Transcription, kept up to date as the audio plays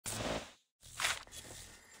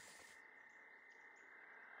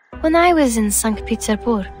When I was in St.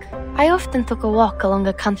 Petersburg, I often took a walk along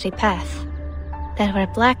a country path. There were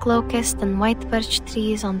black locust and white birch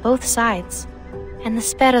trees on both sides, and the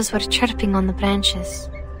sparrows were chirping on the branches.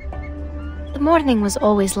 The morning was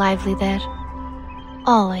always lively there.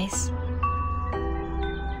 Always.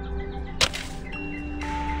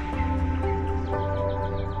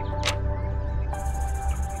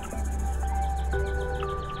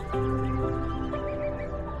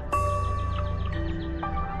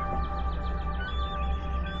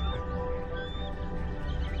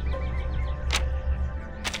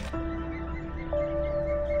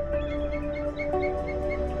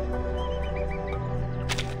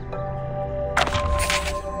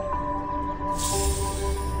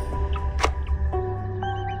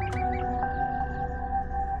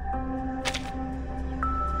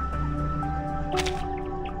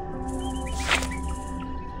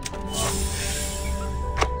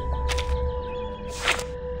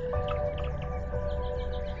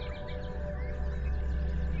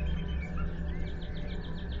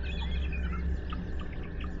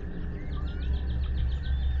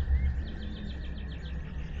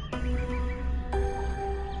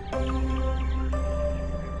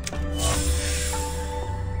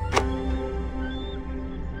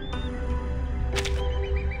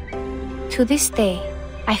 To this day,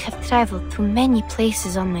 I have traveled to many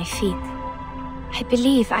places on my feet. I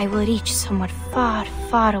believe I will reach somewhere far,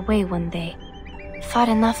 far away one day, far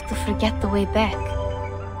enough to forget the way back.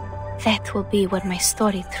 That will be where my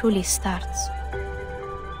story truly starts.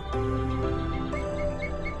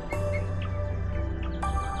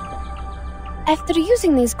 After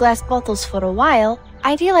using these glass bottles for a while,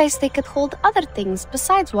 I realized they could hold other things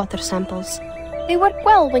besides water samples. They work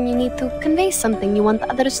well when you need to convey something you want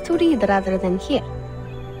others to read rather than hear.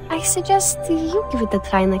 I suggest you give it a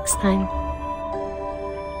try next time.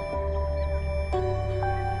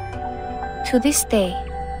 To this day,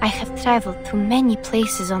 I have traveled to many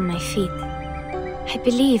places on my feet. I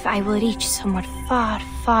believe I will reach somewhere far,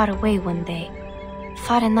 far away one day,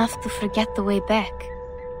 far enough to forget the way back.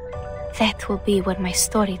 That will be where my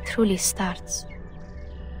story truly starts.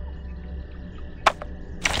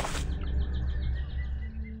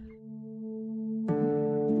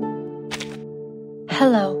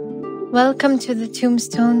 Hello, welcome to the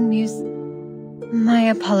Tombstone My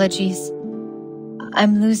apologies.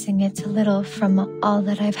 I'm losing it a little from all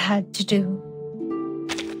that I've had to do.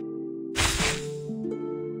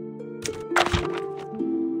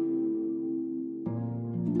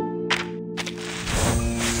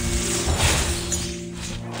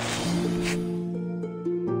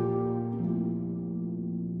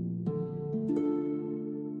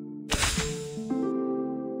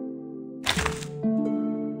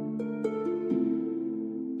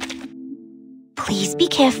 Please be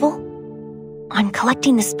careful. I'm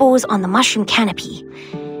collecting the spores on the mushroom canopy.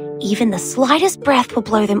 Even the slightest breath will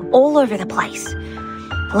blow them all over the place.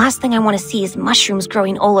 The last thing I want to see is mushrooms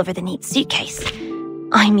growing all over the neat suitcase.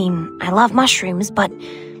 I mean, I love mushrooms, but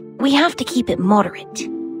we have to keep it moderate.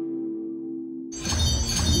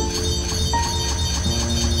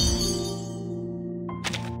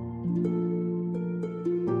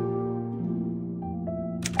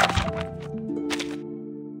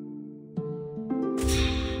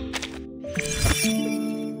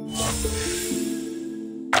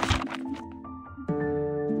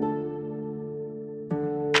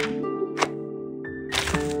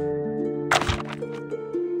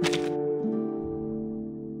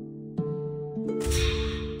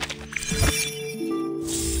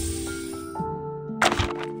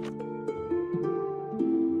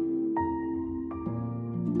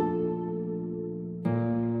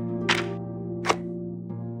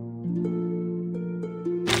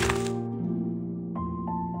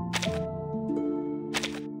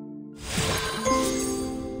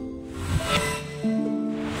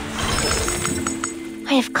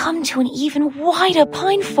 I have come to an even wider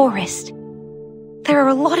pine forest. There are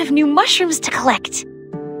a lot of new mushrooms to collect.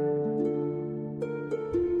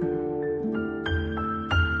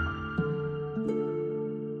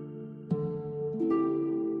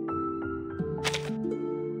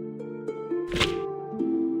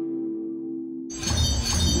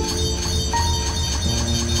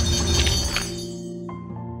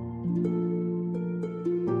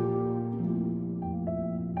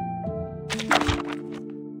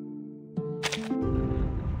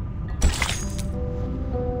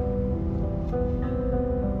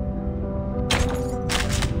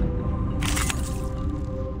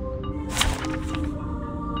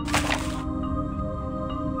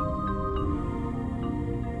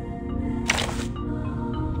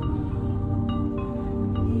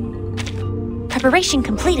 Preparation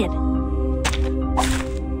completed.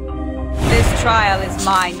 This trial is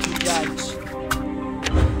mine to judge.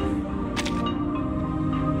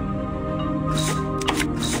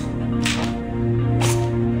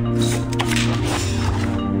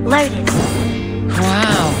 Loaded.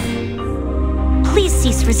 Wow. Please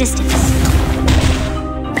cease resistance.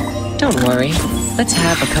 Don't worry. Let's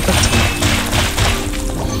have a cup of tea.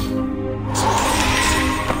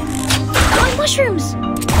 My mushrooms!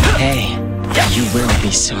 Hey, you will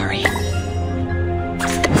be sorry.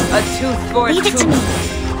 A tooth for a Leave it to tooth. me.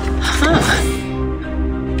 Huh.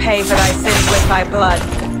 Pay for thy sins with thy blood.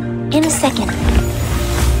 In a second.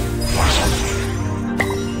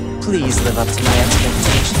 Please live up to my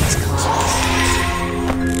expectations, Collins.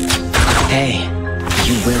 Hey,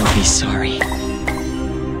 you will be sorry.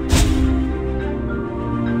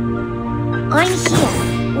 I'm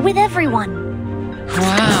here, with everyone.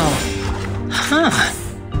 Wow. Huh.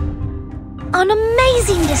 An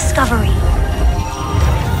amazing discovery.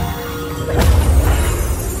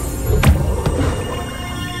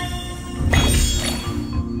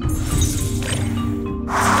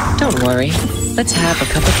 Don't worry. Let's have a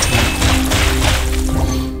cup of tea.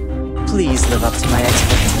 Please live up to my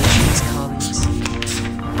expectations, Collins.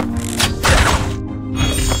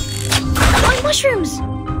 My mushrooms!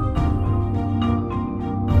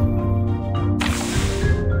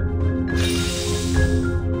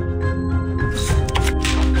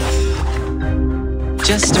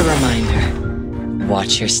 Just a reminder.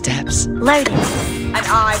 Watch your steps. Loaded. An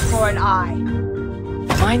eye for an eye.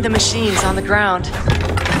 Find the machines on the ground.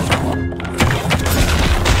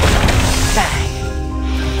 Bang.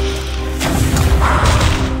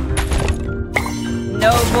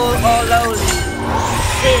 Noble or lowly,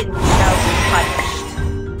 sin shall be punished.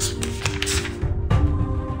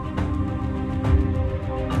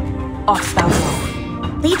 Off thou go.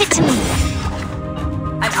 Leave it to me.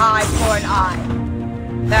 An eye for an eye.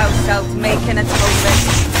 Thou shalt make an atonement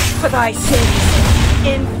for thy sins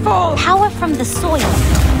in full. Power from the soil.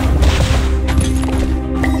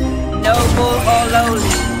 Noble or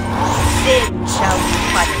lowly, sin shall be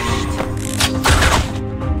punished.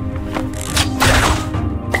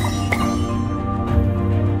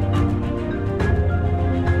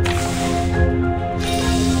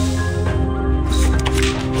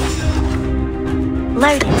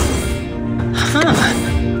 Loaded. Huh.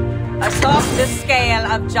 Atop the scale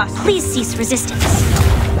of justice. Please cease resistance.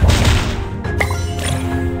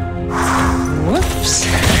 Whoops.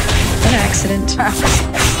 An accident.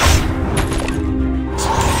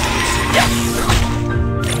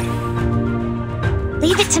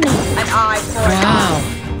 Leave it to me. An eye for an eye. Wow.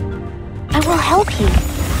 I will help you.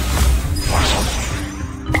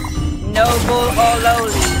 Noble or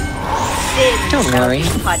lowly, sin Don't shall worry. be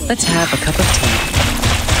punished. Let's have a cup of tea.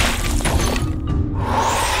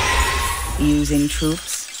 Using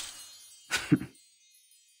troops.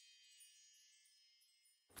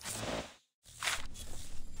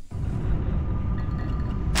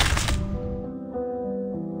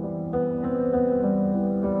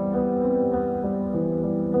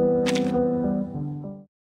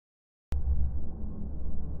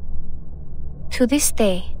 To this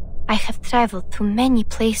day, I have traveled to many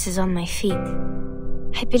places on my feet.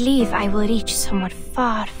 I believe I will reach somewhere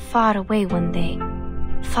far, far away one day,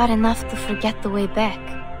 far enough to forget the way back.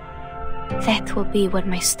 That will be where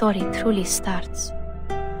my story truly starts.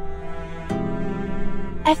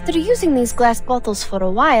 After using these glass bottles for a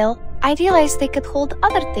while, I realized they could hold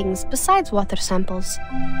other things besides water samples.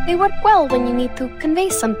 They work well when you need to convey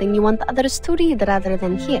something you want others to read rather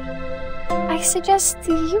than hear. I suggest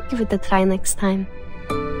you give it a try next time.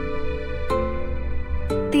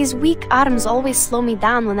 These weak arms always slow me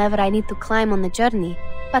down whenever I need to climb on the journey,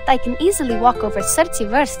 but I can easily walk over 30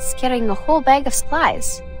 versts carrying a whole bag of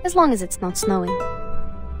supplies, as long as it's not snowing.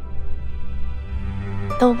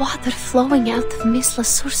 The water flowing out of Miss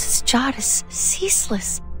Lasource's jar is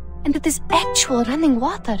ceaseless, and it is actual running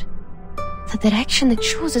water. The direction it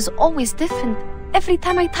shows is always different every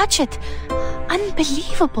time I touch it.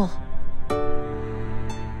 Unbelievable.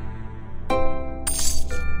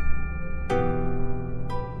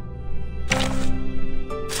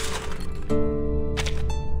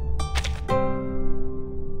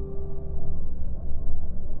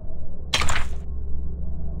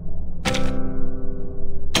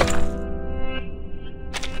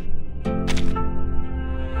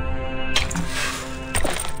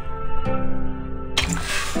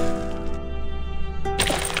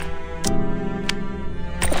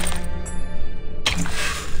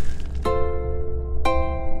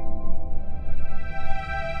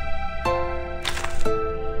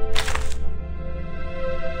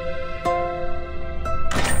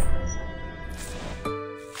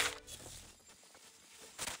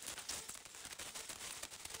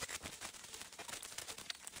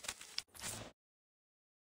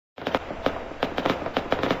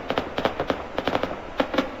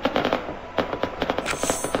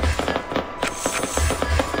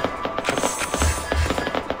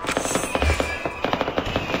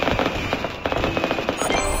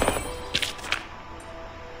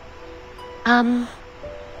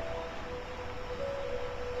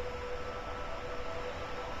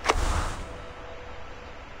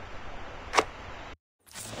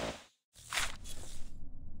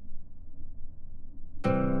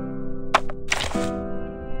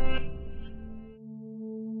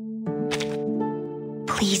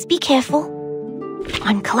 Please be careful.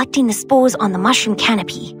 I'm collecting the spores on the mushroom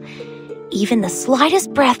canopy. Even the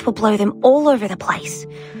slightest breath will blow them all over the place.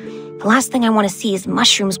 The last thing I want to see is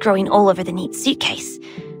mushrooms growing all over the neat suitcase.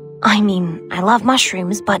 I mean, I love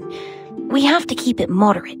mushrooms, but we have to keep it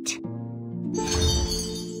moderate.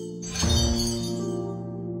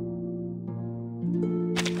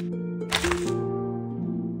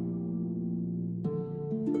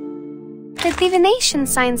 The divination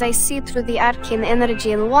signs I see through the arcane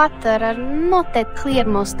energy in water are not that clear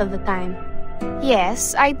most of the time.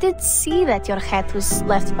 Yes, I did see that your hat was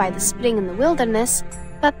left by the spring in the wilderness,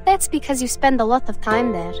 but that's because you spend a lot of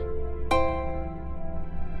time there.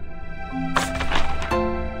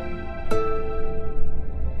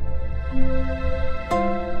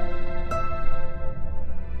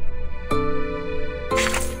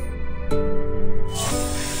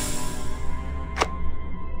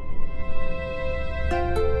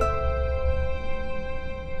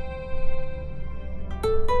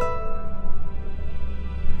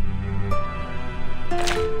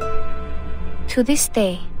 To this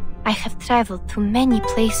day, I have traveled to many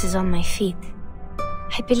places on my feet.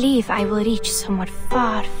 I believe I will reach somewhere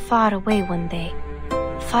far, far away one day,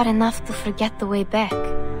 far enough to forget the way back.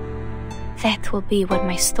 That will be where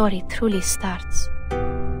my story truly starts.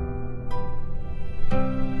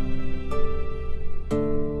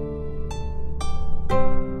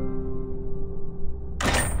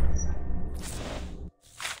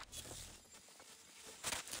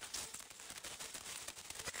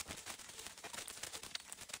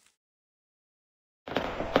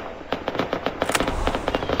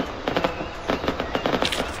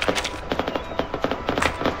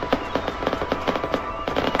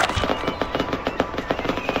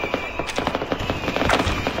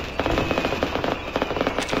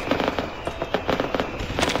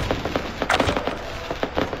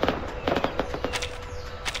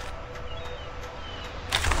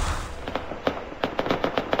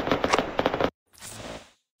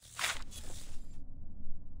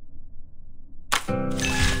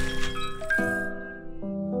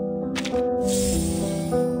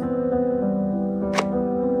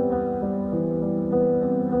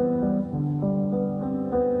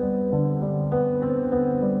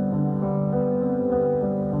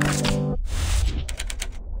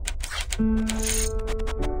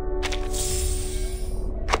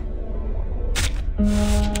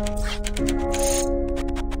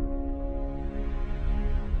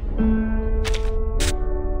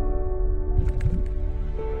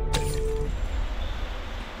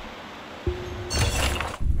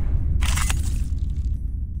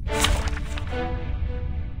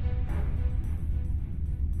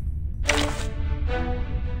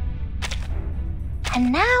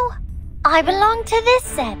 And now, I belong to this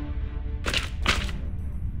set.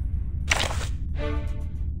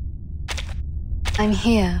 I'm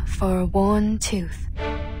here for a worn tooth.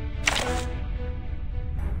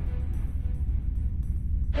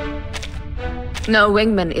 No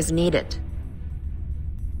wingman is needed.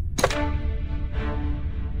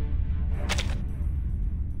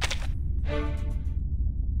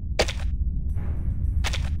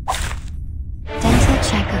 Dental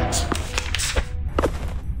checkup.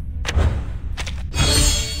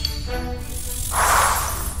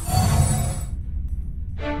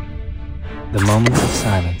 The moment of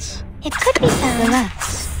silence. It could be found.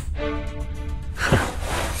 Relax.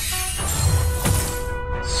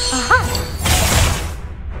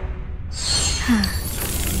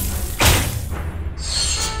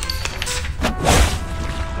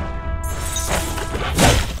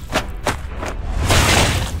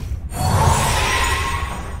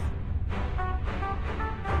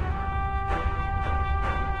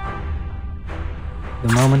 The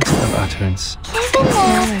moment of utterance. Isn't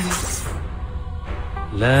there?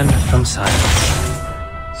 Learn from silence.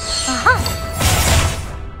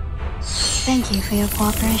 Thank you for your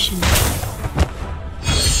cooperation.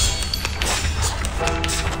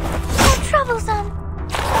 How troublesome.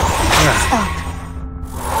 Stop.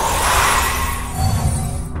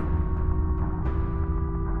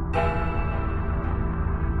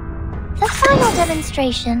 The final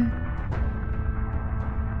demonstration.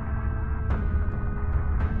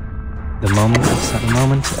 The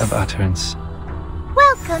moment of utterance.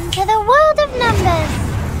 Welcome to the world of numbers.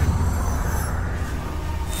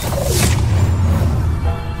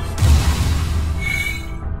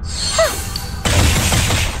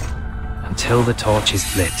 until the torch is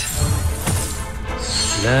lit.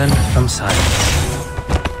 Learn from silence.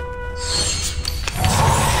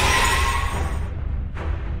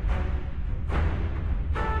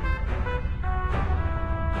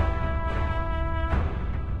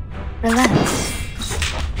 Relax.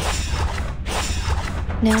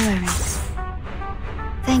 No worries.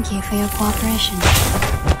 Thank you for your cooperation.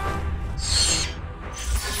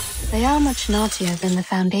 They are much naughtier than the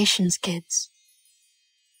Foundation's kids.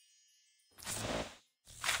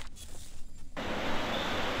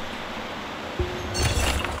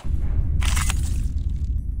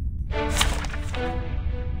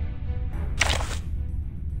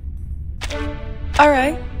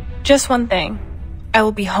 Alright, just one thing. I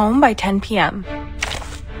will be home by 10 p.m.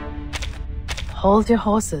 Hold your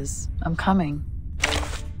horses. I'm coming.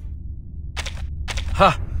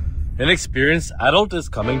 Ha! An experienced adult is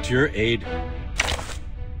coming to your aid.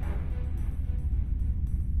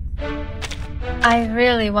 I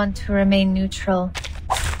really want to remain neutral.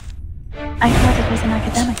 I thought it was an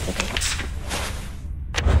academic debate.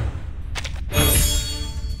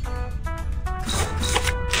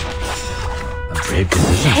 A brave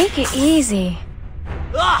decision. Take it easy.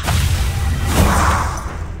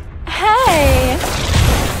 Hey!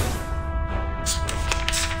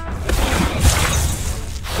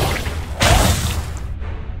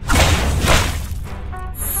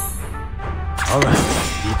 Alright,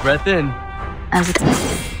 deep breath in. As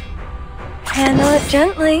expected. Handle it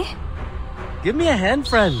gently. Give me a hand,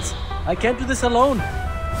 friends. I can't do this alone.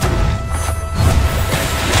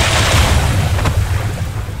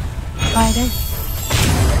 Try this.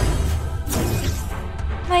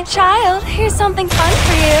 My child, here's something fun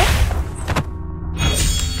for you.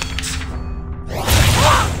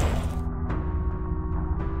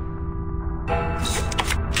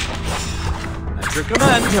 At your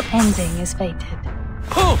command. Your ending is fated.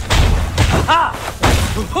 Hoo! Ha!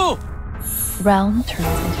 Hoo! Realm turns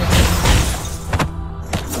into realm.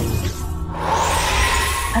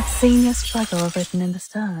 I've seen your struggle written in the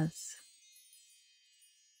stars.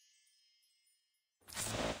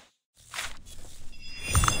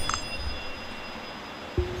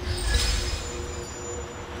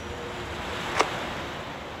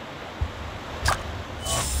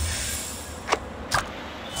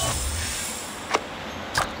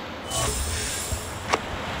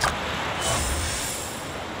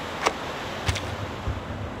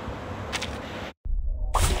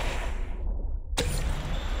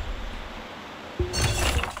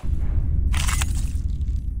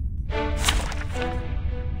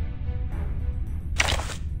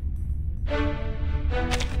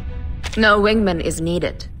 No wingman is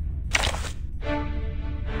needed.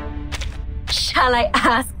 Shall I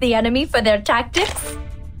ask the enemy for their tactics?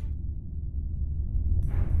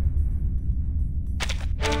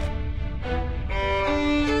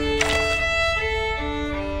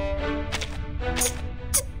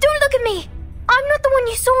 Don't look at me! I'm not the one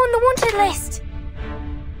you saw on the wanted list!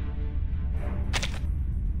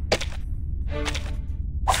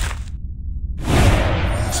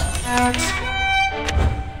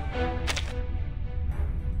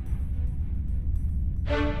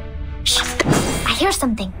 I hear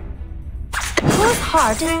something. Whose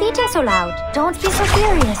heart is beating so loud? Don't be so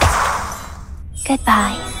furious.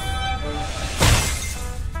 Goodbye.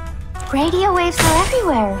 Radio waves are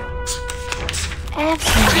everywhere.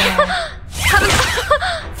 Everywhere.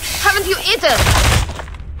 Haven't you eaten?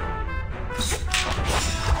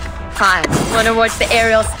 Fine. Wanna watch the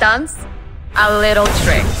aerial stunts? A little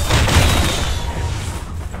trick.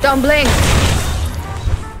 Don't blink.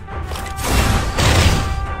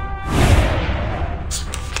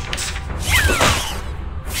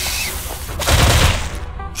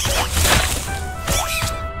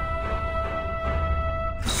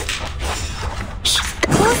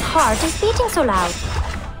 Heart is beating so loud.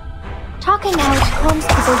 Talking out calms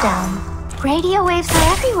people down. Radio waves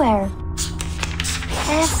are everywhere.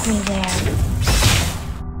 Everywhere.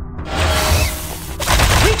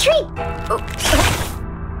 Retreat!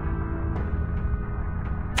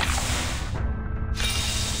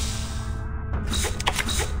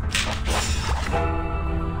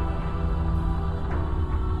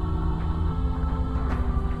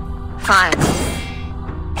 Fine.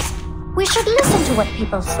 We should listen to what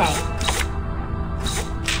people say.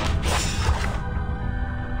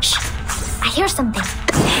 Shh! I hear something.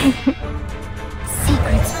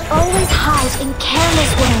 Secrets always hide in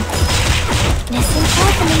careless ways. Listen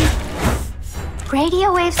carefully. Radio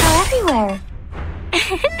waves are everywhere.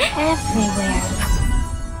 Everywhere.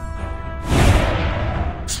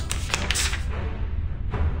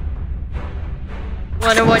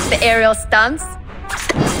 Wanna watch the aerial stunts?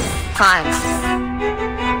 Fine.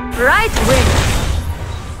 Right wing.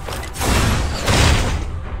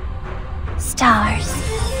 Stars.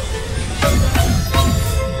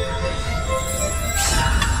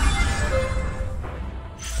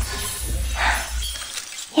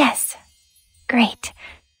 Yes. Great.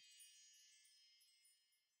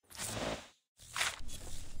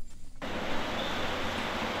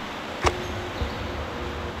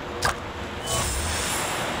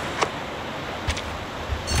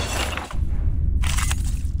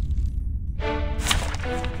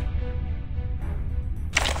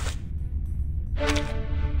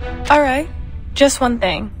 Alright, just one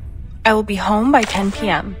thing. I will be home by 10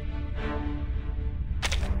 p.m.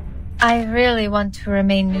 I really want to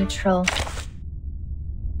remain neutral.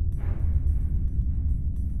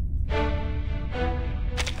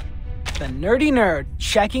 The nerdy nerd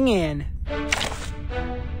checking in.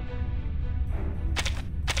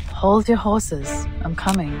 Hold your horses. I'm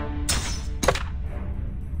coming.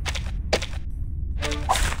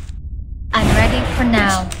 I'm ready for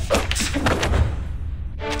now.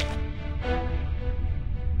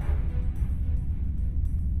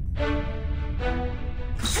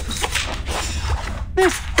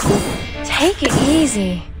 Take it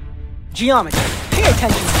easy. Geometry, pay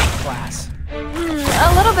attention to class. A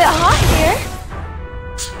little bit hot here.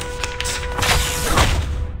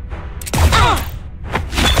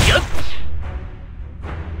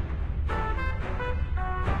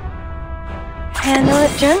 Handle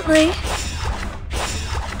it gently.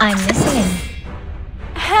 I'm listening.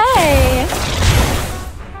 Hey!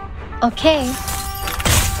 Okay.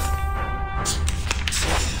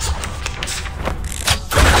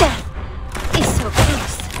 Death is so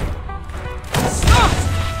close.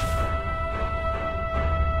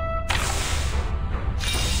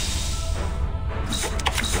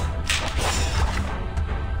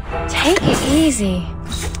 Take it easy.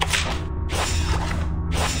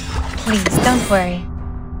 Please, don't worry.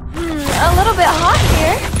 A little bit hot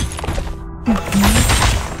here.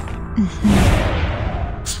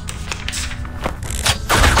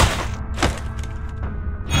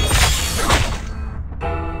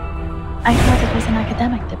 I thought it was an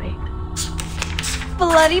academic debate.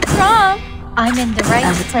 Bloody prom. I'm in the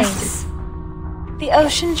right place. The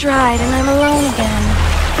ocean dried and I'm alone again.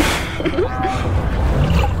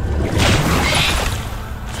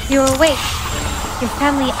 You're awake. Your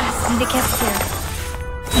family asked me to get here.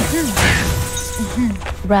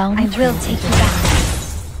 Round I will three. take you back.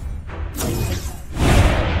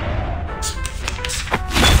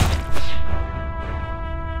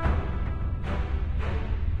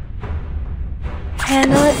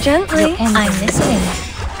 Handle it gently. I'm listening.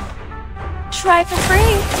 Try for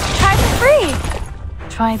free. Try for free.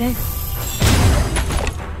 Try this.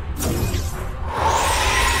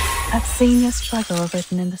 I've seen your struggle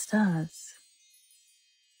written in the stars.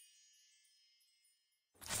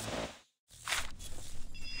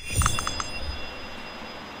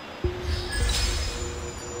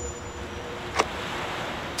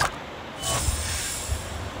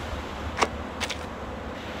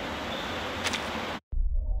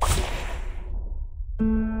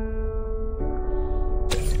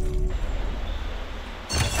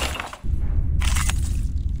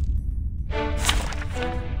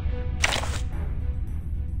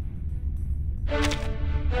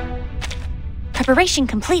 Preparation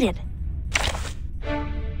completed.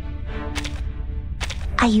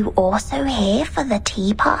 Are you also here for the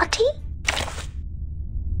tea party?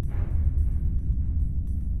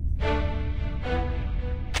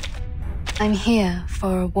 I'm here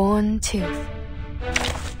for a worn tooth.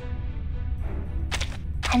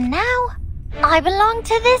 And now, I belong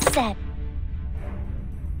to this set.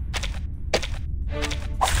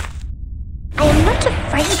 I am not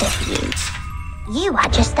afraid of you. You are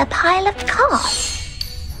just a pile of cards.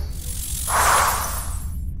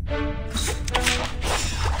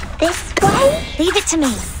 This way? Leave it to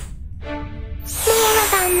me. Smaller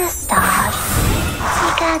than the stars,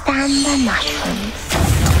 bigger than the mushrooms.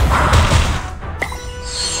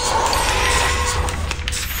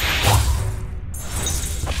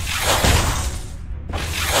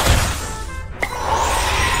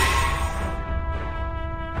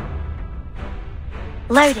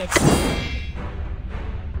 Loaded.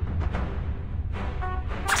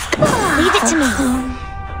 Leave it to me.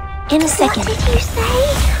 In a second. What did you say?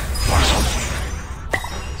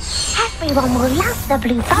 Everyone will love the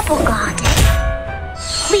blue bubble garden.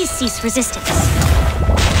 Please cease resistance.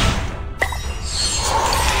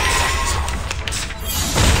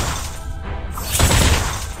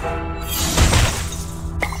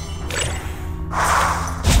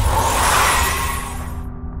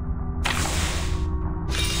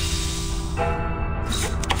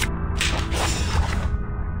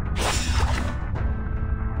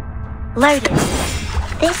 Loaded.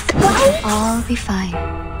 This way? I'll be fine.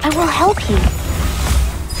 I will help you.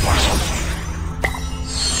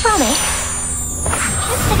 Promise?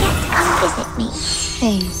 Don't forget to come visit me.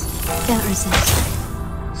 Please, don't resist.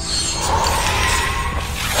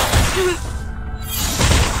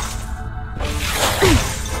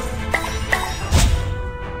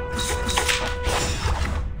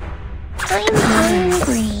 I'm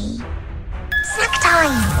hungry. Snack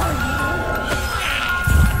time.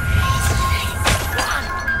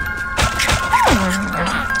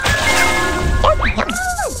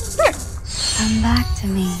 Come back to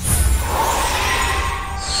me.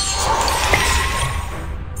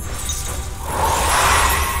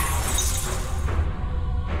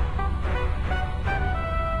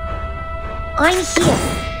 I'm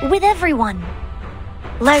here with everyone.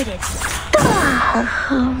 Loaded.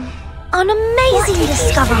 An amazing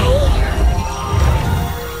discovery.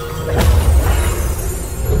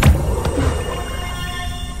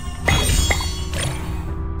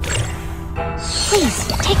 Please,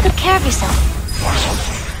 take good care of yourself.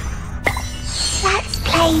 Let's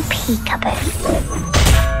play peekaboo.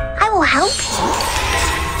 I will help you.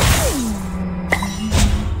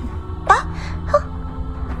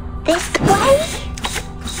 This way?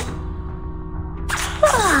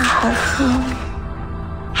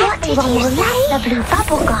 What did you say? The blue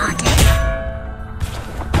bubble garden.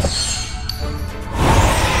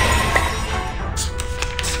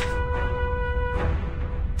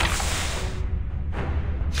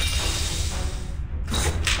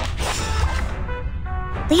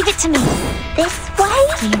 Leave it to me. This way?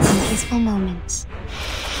 Need some peaceful moments.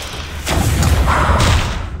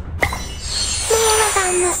 Smaller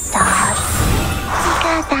than the stars,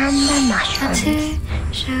 bigger than the mushrooms.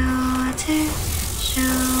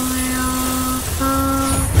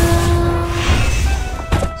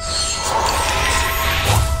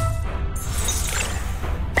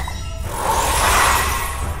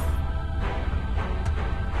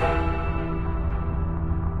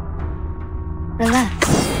 Relax.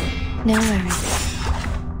 No worries.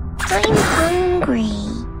 I'm hungry.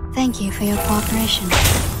 Thank you for your cooperation.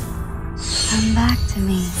 Come back to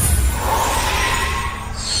me.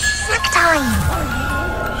 Snack time.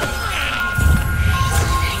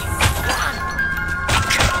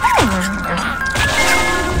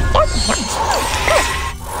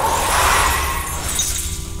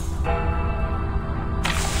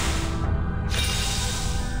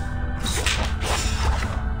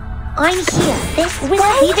 I'm here. This way?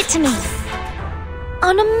 Leave it to me.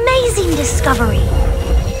 An amazing discovery.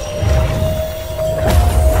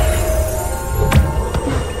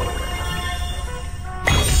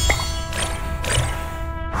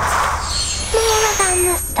 Smaller than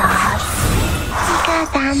the stars, bigger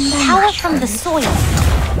than the power from the soil.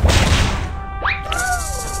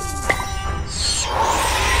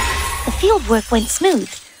 The field work went smooth.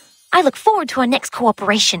 I look forward to our next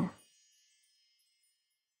cooperation.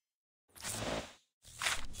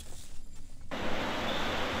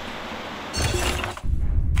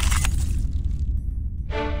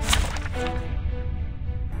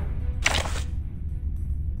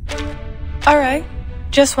 Alright,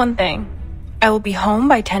 just one thing. I will be home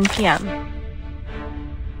by 10 p.m.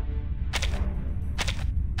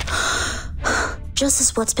 Just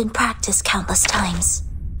as what's been practiced countless times.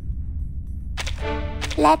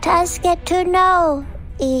 Let us get to know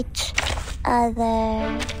each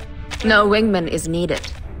other. No wingman is needed.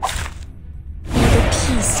 May the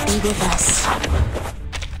peace be with us.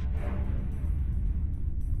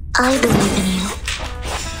 I believe in you.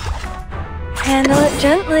 Handle it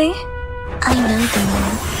gently. I know the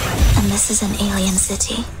moon, and this is an alien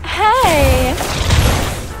city. Hey!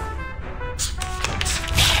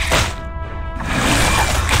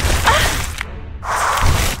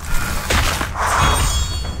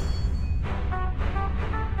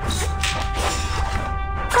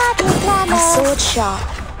 My sword sharp.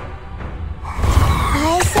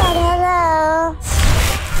 I said hello.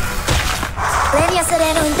 Lenia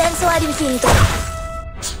sereno intenso ad infinito.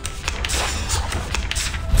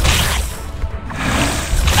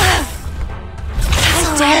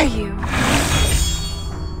 How dare you?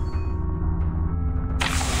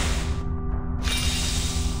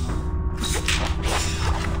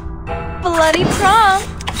 Bloody prom!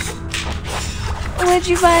 Would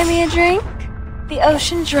you buy me a drink? The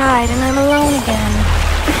ocean dried and I'm alone again.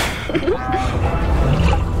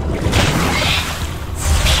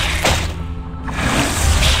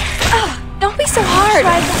 Oh, don't be so hard.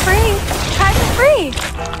 Try for free. Try for free.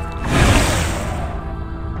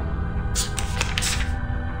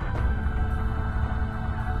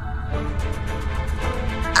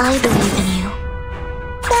 I believe in you.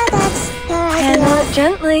 That's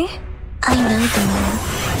Gently. I know the moon,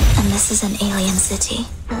 and this is an alien city.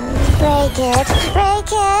 Break it,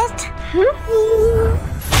 break it.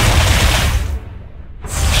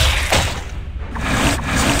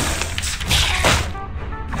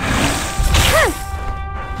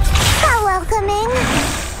 How welcoming.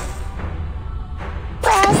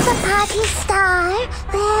 Where's the party star?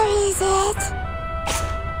 Where is it?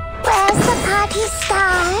 Where's the party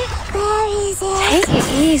star? Where is it? Take it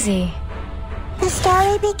easy. The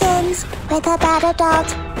story begins with a bad adult.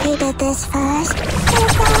 You did this first. You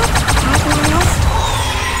got at last.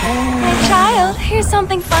 My child, here's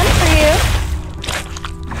something fun for you.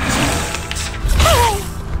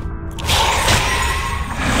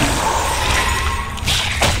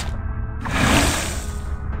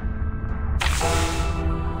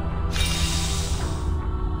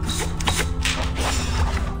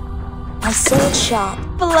 My sword sharp.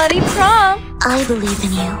 Bloody prom. I believe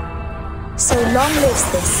in you. So long lives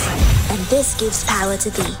this, and this gives power to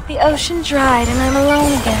thee. The ocean dried and I'm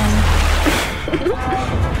alone again.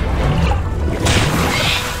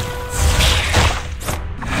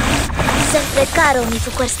 Sempre caro mi fu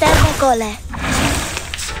quest'ermo cole.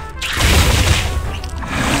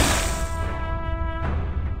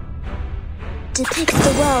 Depicts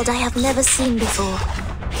the world I have never seen before.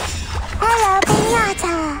 Hello,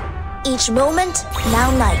 Pinata. Each moment, now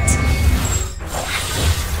night.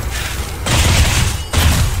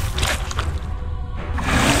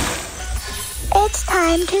 It's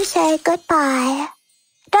time to say goodbye.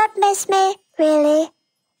 Don't miss me, really.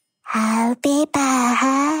 I'll be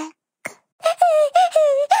back.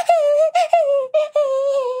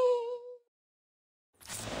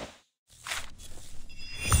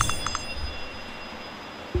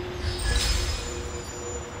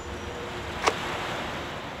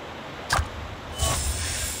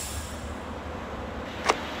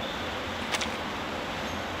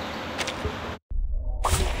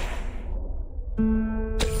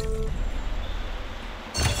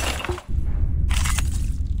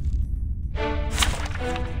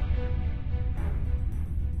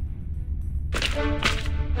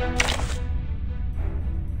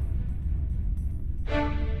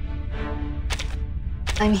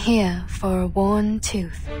 I'm here for a worn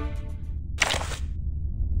tooth.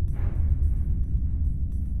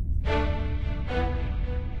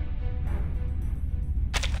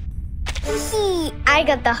 See, I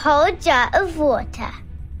got the whole jar of water.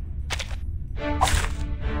 I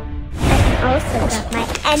also got my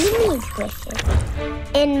enemy's wishes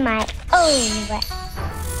in my own way.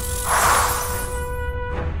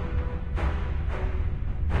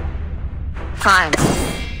 Fine.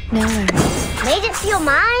 No worries. Made it to your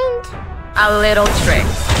mind? A little trick.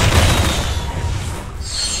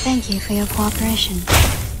 Thank you for your cooperation.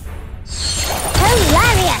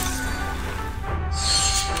 Hilarious!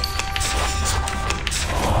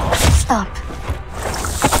 Stop.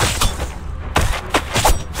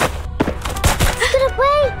 It's gonna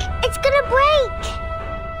break! It's gonna break!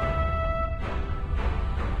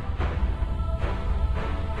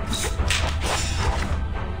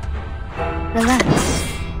 Relax.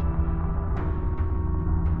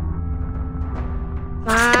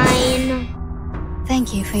 Fine.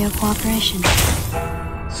 Thank you for your cooperation.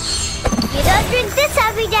 You don't drink this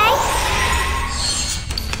every day.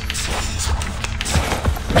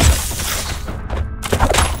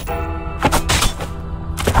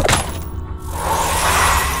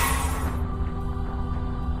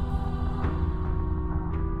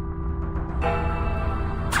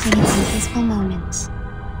 We need some peaceful moments.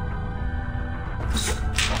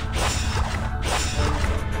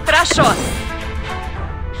 Хорошо.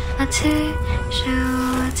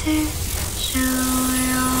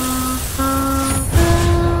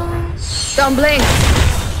 Don't blink.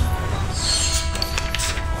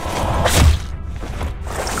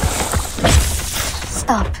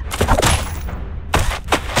 Stop.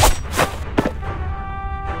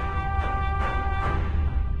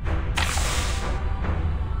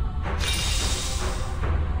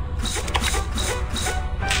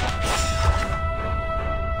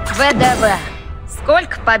 ВДВ.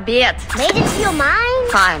 Сколько побед. Made it to your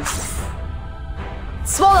mind? Fine.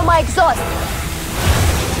 Swallow my exhaust.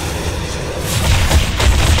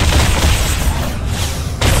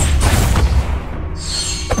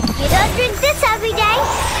 You don't drink this every day.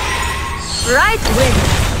 Right wing.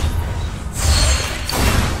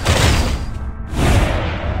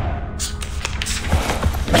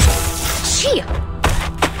 Chi.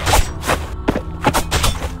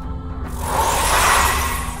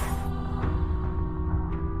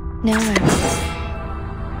 No worries.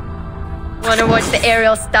 Wanna watch the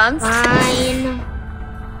aerial stunts? Fine.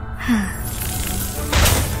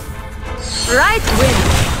 Right wind.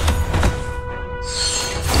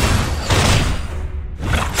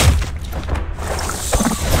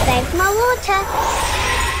 Save my water.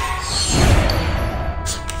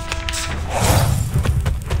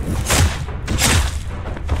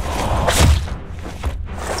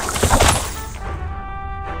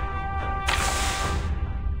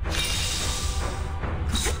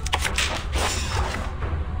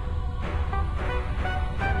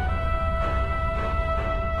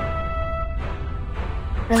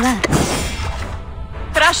 Relax.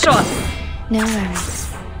 Хорошо. No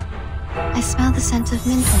worries. I smell the scent of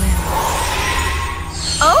mint oil.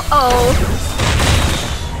 Oh.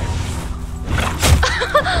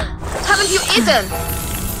 Haven't you eaten?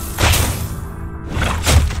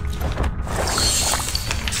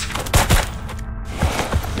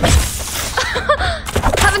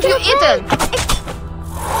 Haven't you eaten?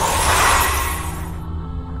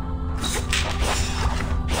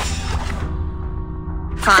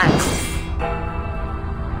 Fine.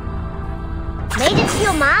 Made it to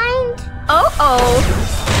your mind? Oh.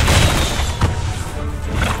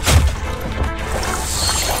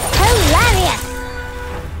 Hilarious!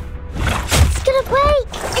 It's gonna break!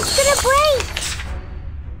 It's gonna break!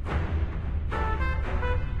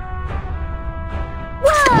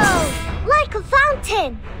 Whoa! Like a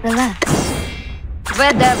fountain! Relax.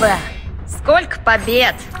 ВДВ. Сколько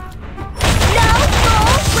побед? No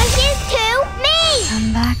more wishes to me!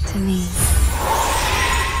 Come back to me.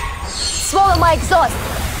 Swallow my exhaust.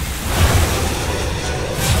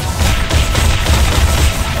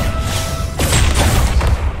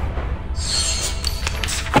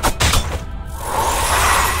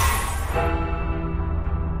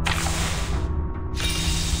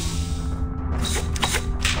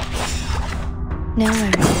 No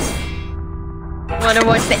worries. Wanna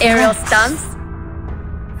watch the aerial stunts?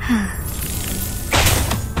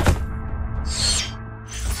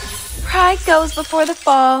 Pride goes before the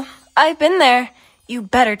fall. I've been there. You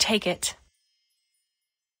better take it.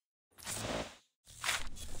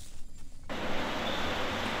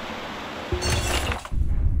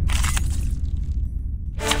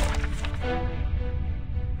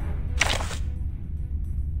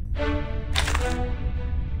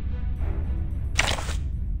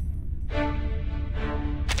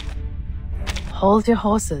 Hold your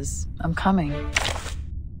horses. I'm coming.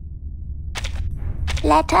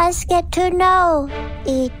 Let us get to know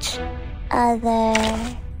each other.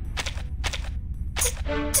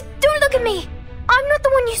 Don't look at me! I'm not the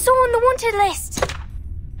one you saw on the wanted list!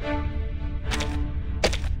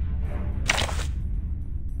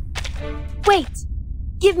 Wait!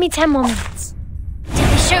 Give me 10 more minutes. Did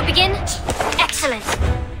the show begin? Excellent.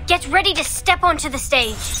 Get ready to step onto the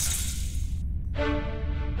stage.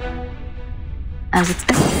 As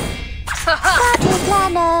expected. Party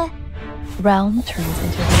planner! Realm turns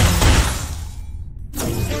into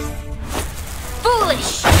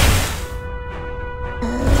Foolish!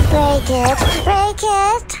 Break it! Break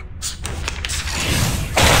it!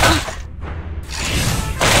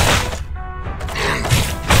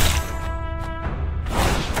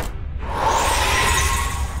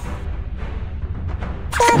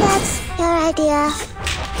 So that's your idea.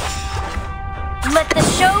 Let the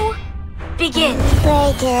show begin.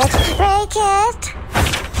 Break it! Break it!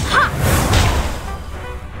 Ha!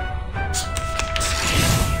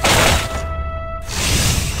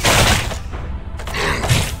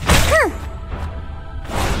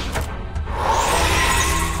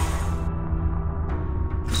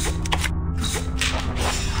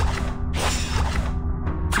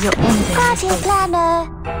 your ending. Party planner!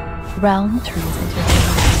 Realm turns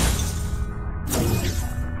into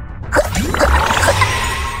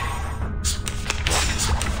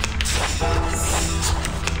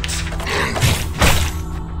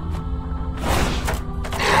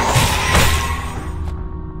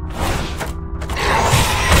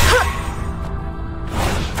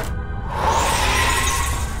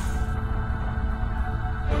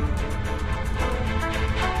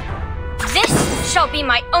shall be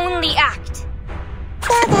my only act.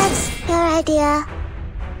 So that's your idea.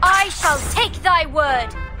 I shall take thy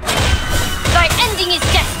word. Thy ending is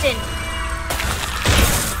destined.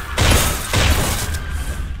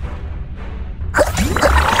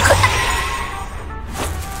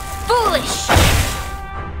 Foolish.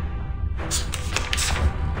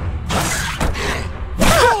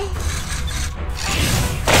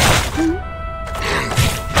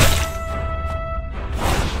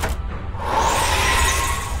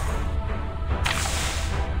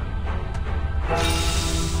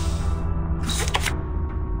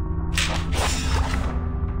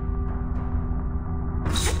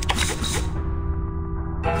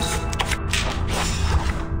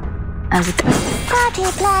 As expected. Party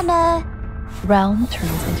planner. Realm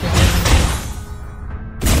turns into reality.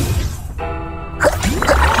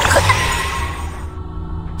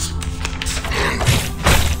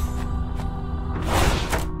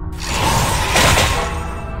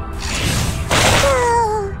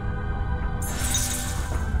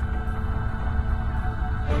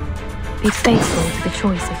 Be faithful to the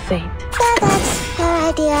choice of fate. Yeah, that's your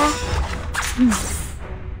idea.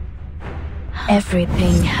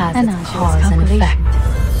 Everything has its cause and effect.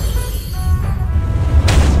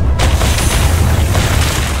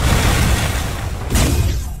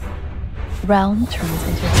 Realm turns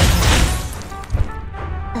into reality.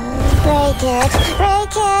 Break it,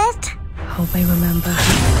 break it. Hope I remember.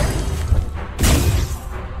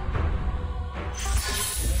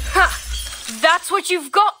 Ha! That's what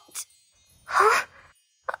you've got! Huh?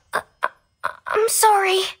 I'm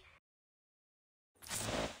sorry.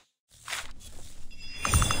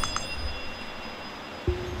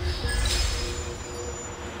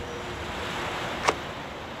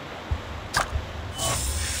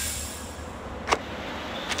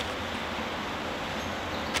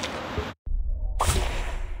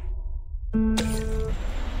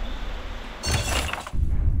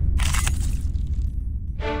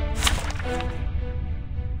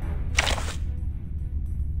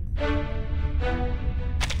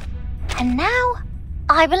 And now,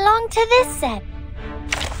 I belong to this set.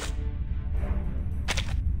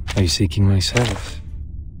 Are you seeking my service?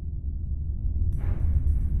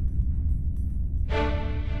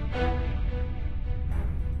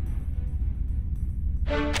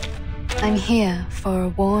 I'm here for a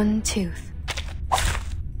worn tooth.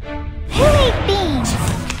 Who ate beans?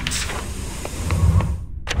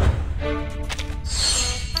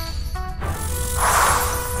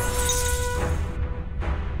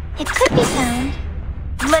 It could be found.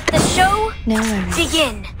 Let the show No worries.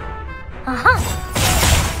 begin. Uh-huh.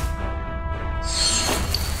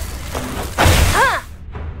 Huh!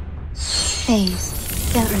 Phase.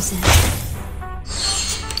 Don't resist.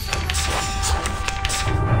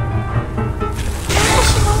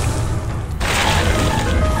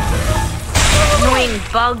 Annoying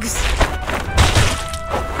bugs.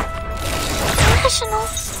 Rational.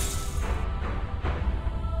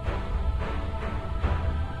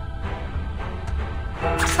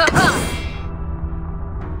 Haha!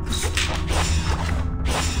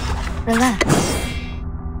 Relax.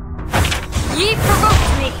 Ye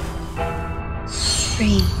provoked me.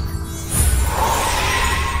 Breathe.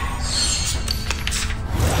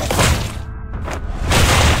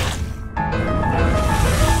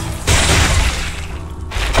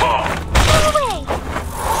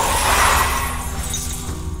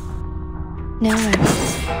 No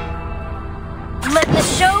worries. Let the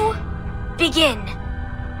show begin.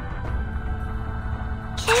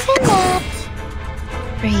 Given that.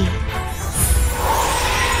 Breathe.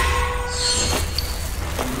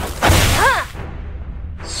 Huh!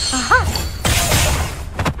 Uh-huh.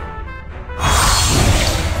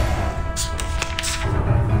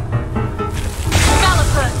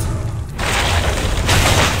 Gallopert.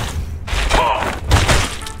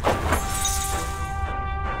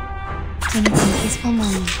 We need some peaceful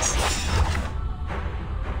moments.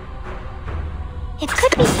 It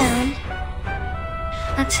could be found.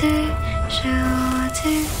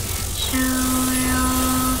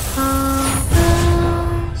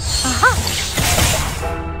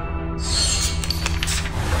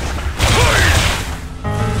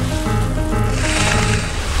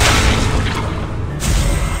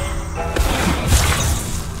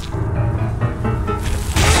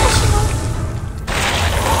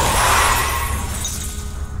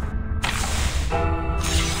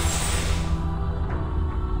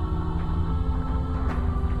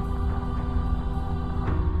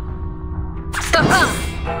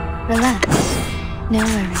 Uh-huh. Relax. No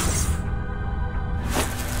worries.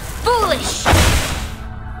 Foolish!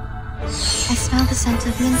 I smell the scent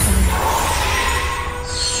of mint already.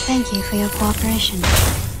 Thank you for your cooperation.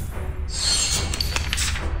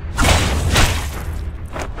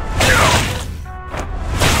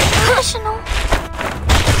 Rational.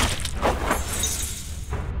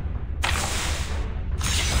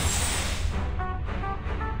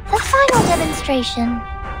 The final demonstration.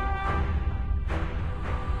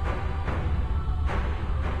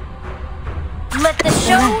 Let the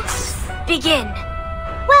show begin.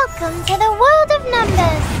 Welcome to the world of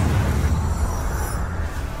numbers.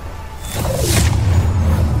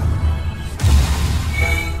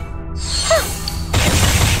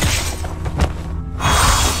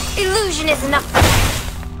 Illusion is enough.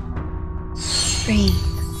 Breathe.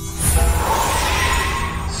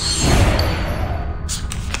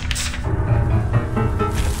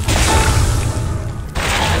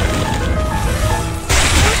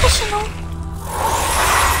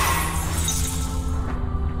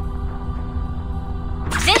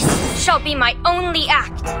 be my only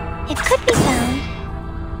act. It could be found.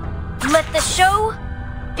 Let the show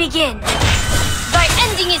begin. Thy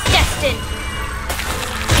ending is destined.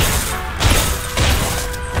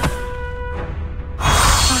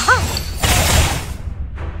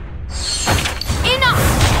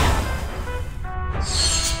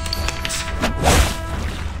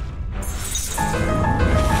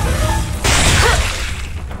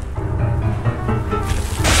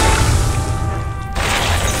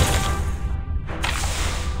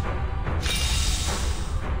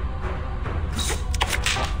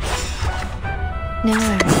 No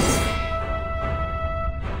worries.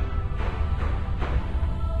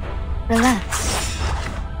 Relax.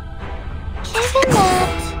 Given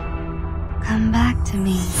that... Come back to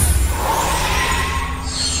me.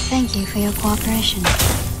 Thank you for your cooperation.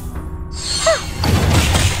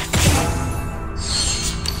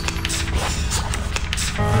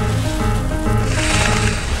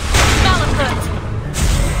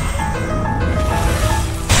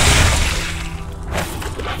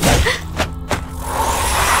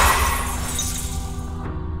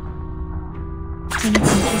 We need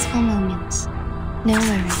some peaceful moments. No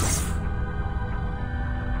worries.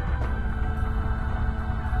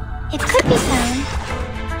 It could be found.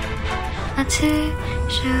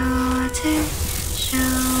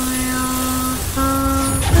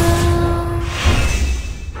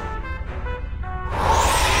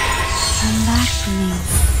 Come back to me.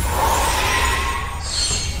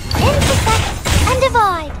 Intersect and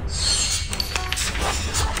divide.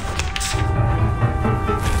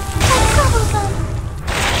 That's troublesome.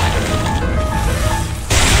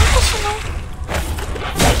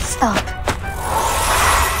 Stop.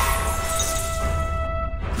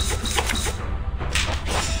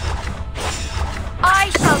 I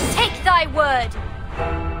shall take thy word.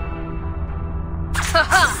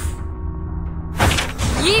 Haha!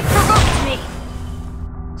 Ye provoked me.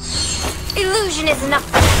 Illusion is enough.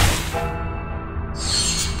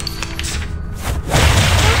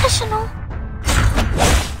 Professional.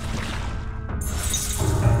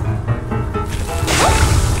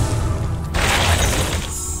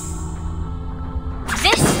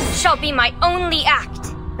 This shall be my only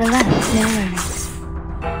act. Relax, no worries.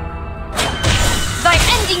 Thy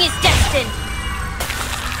ending is destined.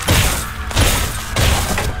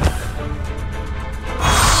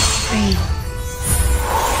 Breathe.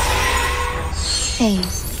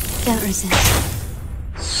 Phase. Don't resist.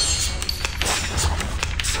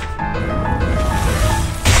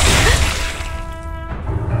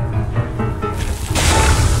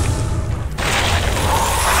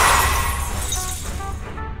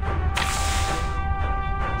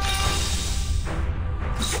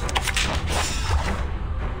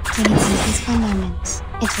 We need some peaceful moments.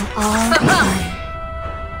 It will all be fine.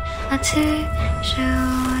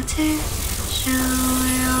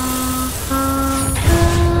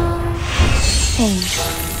 Phase.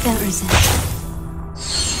 Don't resist.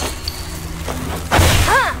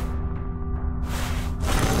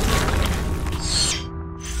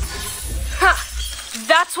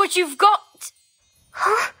 That's what you've got.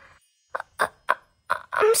 Huh?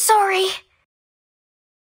 I'm sorry.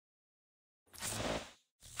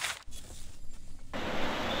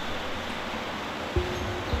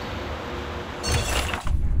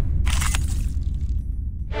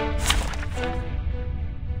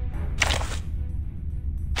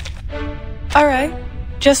 Alright,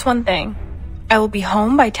 just one thing. I will be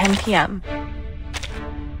home by 10 p.m.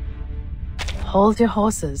 Hold your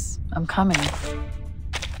horses. I'm coming.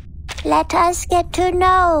 Let us get to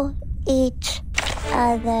know each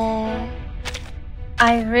other.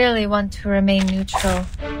 I really want to remain neutral.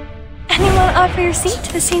 Anyone offer your seat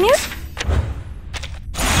to the senior?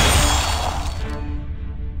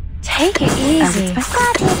 Take it easy.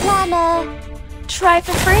 Party planner. Try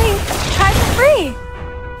for free. Try for free.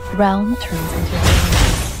 Realm turns into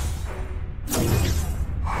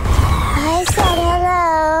I said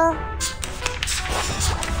hello.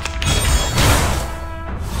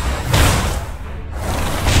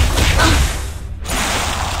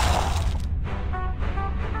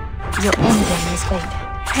 Your ending is fate.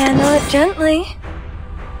 Handle it gently.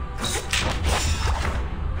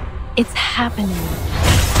 It's happening.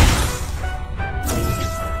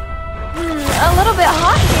 A little bit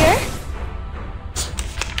hot here.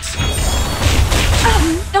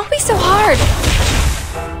 Don't be so hard.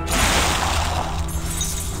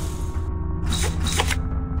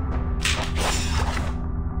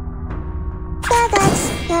 So that's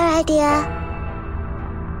your idea.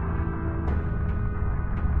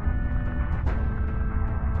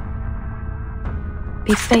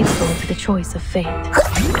 Be faithful to the choice of fate.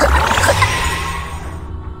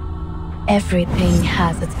 Everything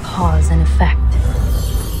has its cause and effect.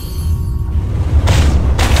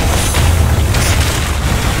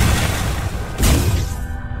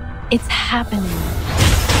 It's happening.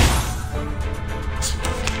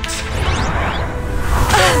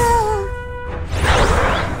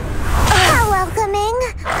 How welcoming.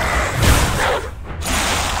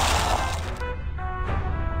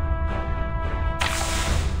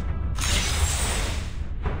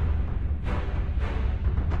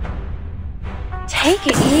 Take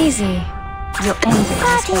it easy. You'll end it.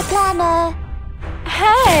 Party planner.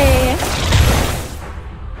 Hey!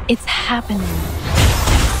 It's happening.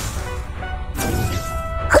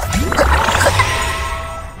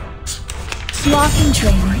 Walking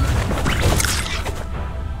training.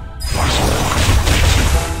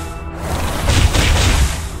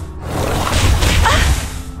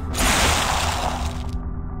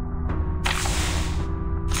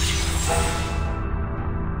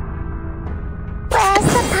 Where's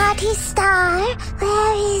the party star?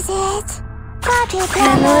 Where is it? Party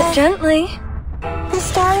Handle it planner. gently. The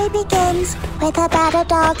story begins with a bad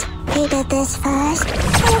adult. He did this first.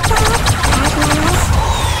 Good job, Atlas.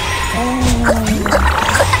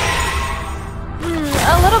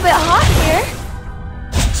 A little bit hot here.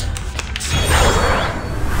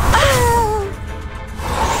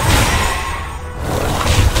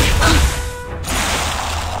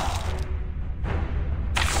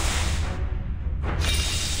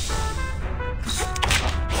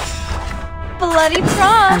 Bloody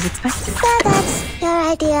prom. As expected. So that's your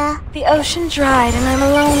idea. The ocean dried and I'm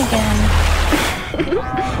alone again.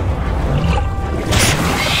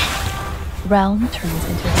 Realm turns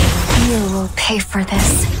into realm. You will pay for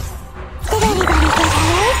this. Did anybody get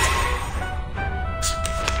hurt?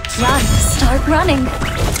 Run. Start running.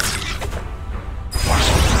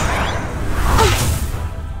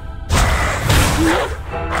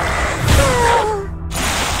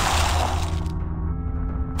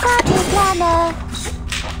 Party planner.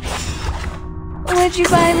 Would you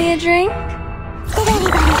buy me a drink? Did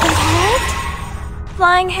anybody get hurt?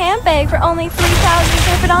 Flying handbag for only 3,000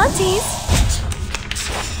 serpentantes.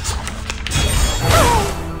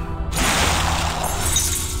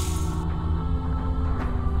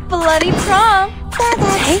 Bloody prom.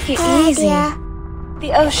 Take it easy.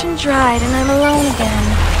 The ocean dried and I'm alone again.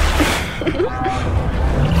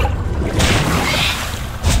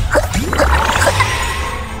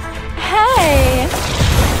 Hey!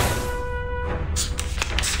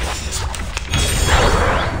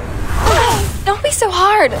 Don't be so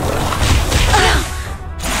hard.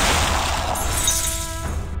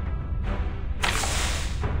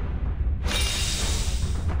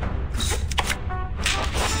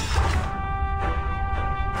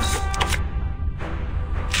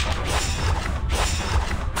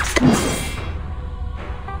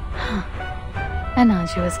 An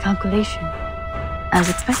arduous calculation. As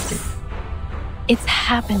expected. It's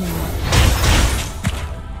happening.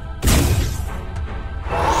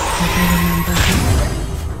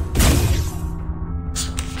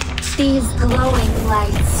 These glowing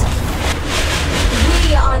lights.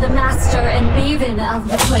 We are the master and maven of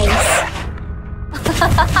the place.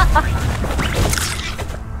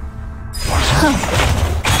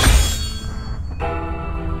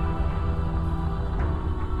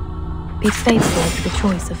 Be faithful to the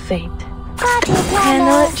choice of fate.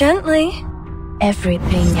 Handle it gently.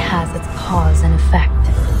 Everything has its cause and effect.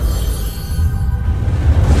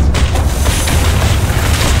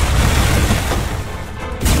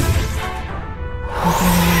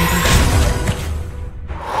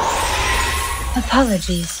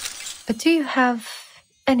 Apologies, but do you have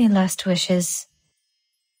any last wishes?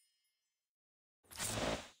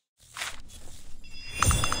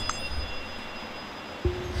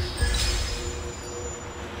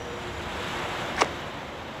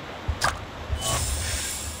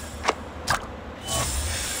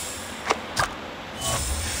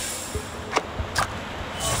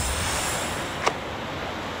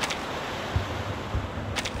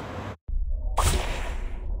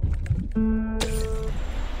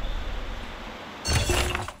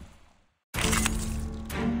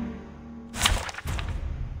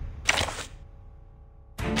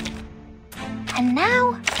 And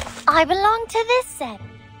now, I belong to this set.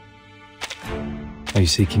 Are you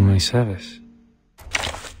seeking my service?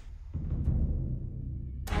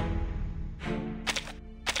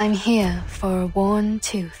 I'm here for a worn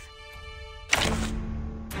tooth.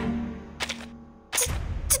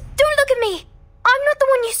 Don't look at me! I'm not the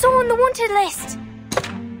one you saw on the wanted list!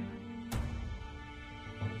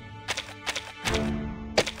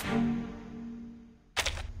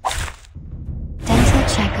 Dental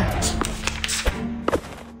checkup.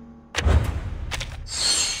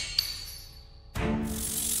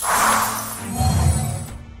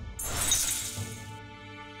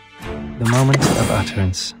 The moment of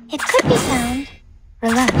utterance. It could be found.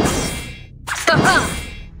 Relax.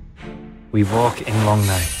 We walk in long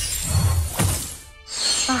nights.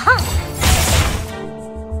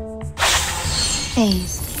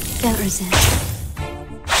 Phase. Don't resist.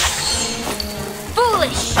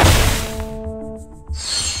 Foolish!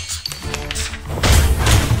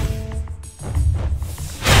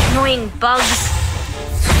 Annoying bugs.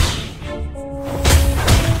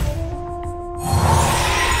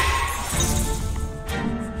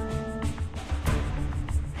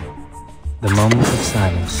 The moment of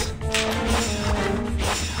silence.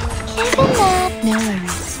 Given that. No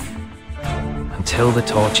worries. Until the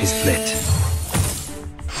torch is lit.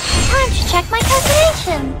 Time to check my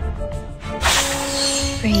calculation.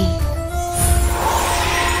 Breathe.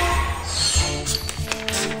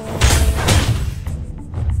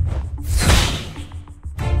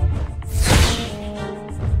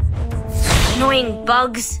 Annoying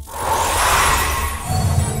bugs.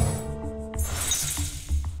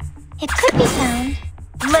 It could be found.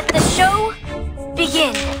 Let the show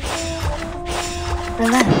begin.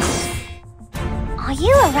 Relax. Are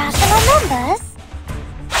you irrational numbers?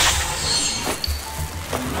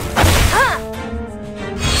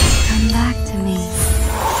 Come back to me.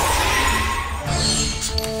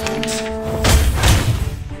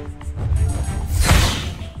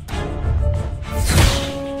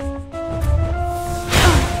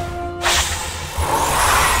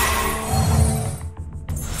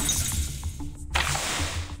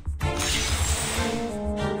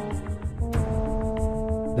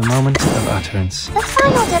 The moment of utterance. The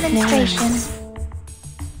final demonstration.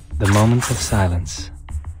 The moment of silence.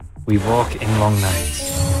 We walk in long nights.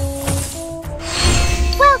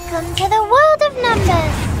 Welcome to the world of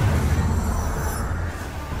numbers.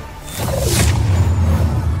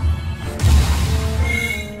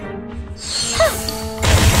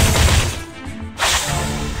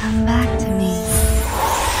 Come back to me.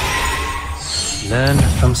 Learn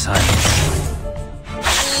from silence.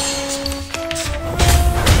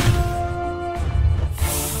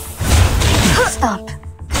 Stop.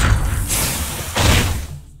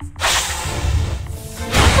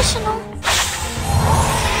 Professional.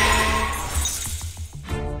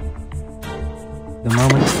 The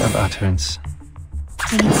moment of utterance.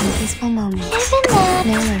 We need some peaceful moments. Given that.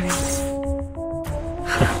 No worries.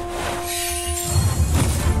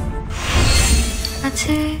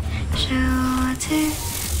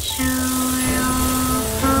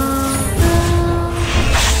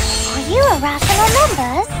 Are you irrational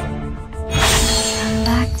numbers? Come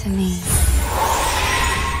back to me.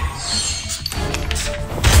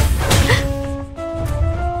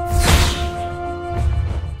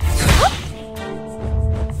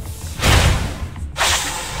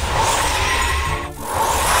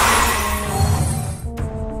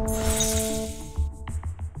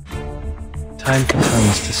 Time for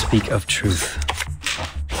tongues to speak of truth.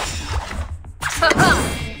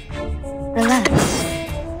 Relax.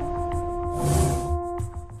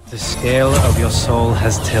 The scale of your soul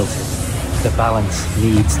has tilted. The balance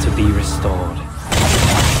needs to be restored.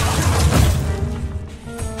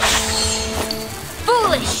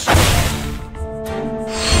 Foolish!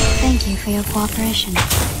 Thank you for your cooperation.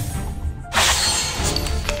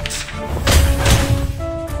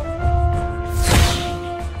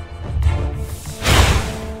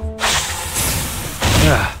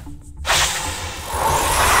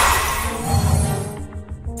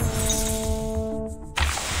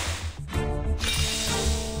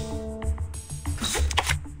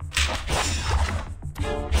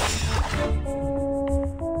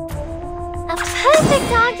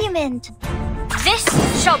 Perfect argument. This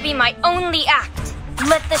shall be my only act.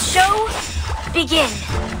 Let the show begin.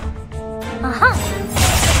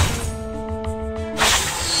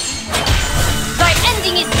 Thy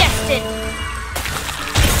ending is destined.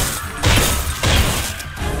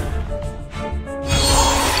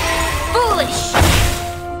 Foolish.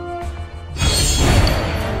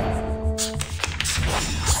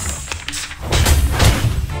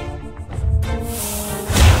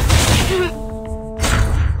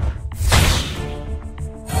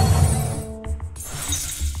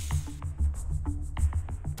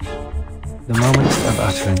 The moment of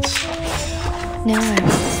utterance. No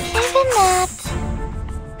worries. Given that.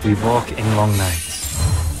 We walk in long nights.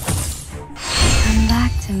 Come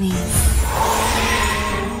back to me.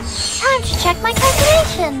 Time to check my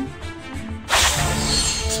calculation.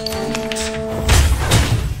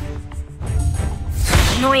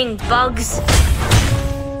 Annoying bugs.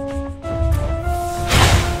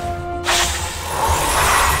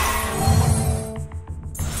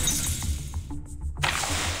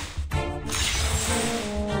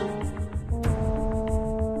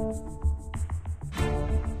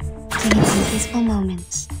 We need some peaceful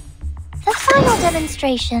moments. The final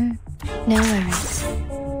demonstration. No worries.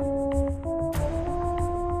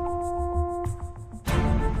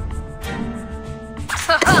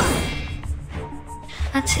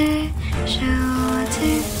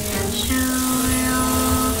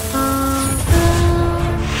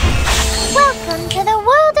 Welcome to the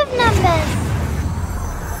world of numbers.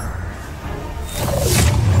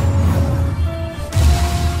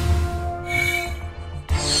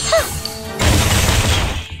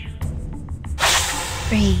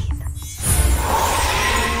 Breathe.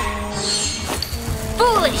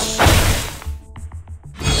 Foolish.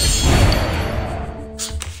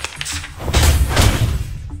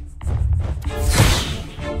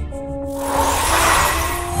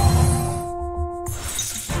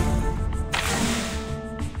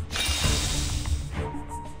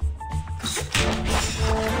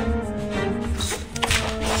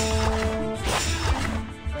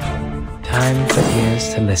 Time for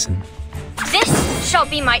ears to listen. This shall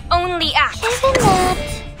be my only act. Given that.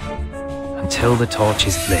 Until the torch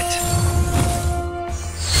is lit.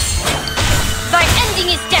 Thy ending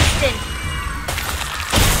is destined.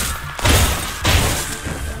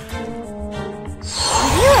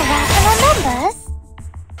 Are you a rational numbers?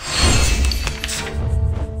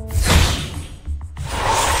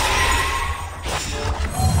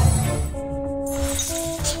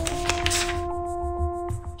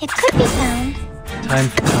 It could be found. Time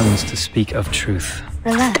for tongues to speak of truth.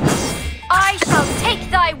 Relax. I shall take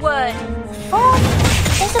thy word. Form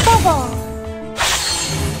is above all.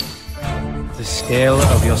 The scale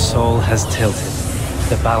of your soul has tilted.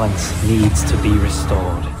 The balance needs to be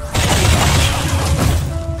restored.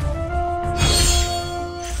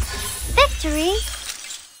 Victory?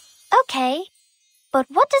 Okay, but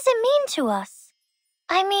what does it mean to us?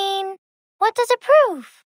 I mean, what does it prove?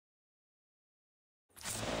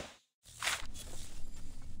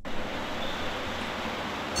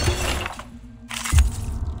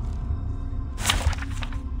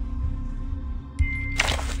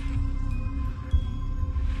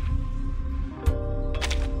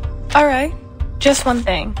 Alright, just one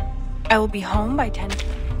thing. I will be home by 10.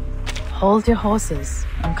 Hold your horses.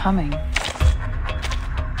 I'm coming.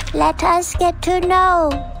 Let us get to know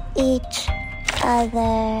each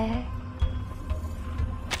other.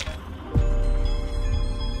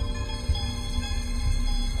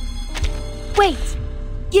 Wait!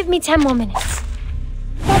 Give me 10 more minutes.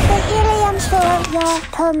 Let the helium fill your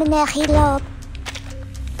pulmonary lobe.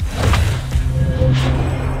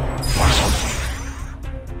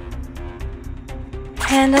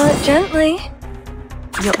 Handle it gently.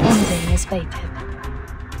 Your ending is fated.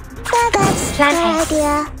 That's a good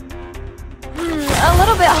idea. A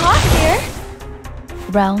little bit hot here.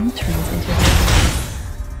 Realm turns into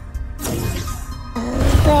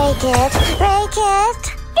Break it, break it.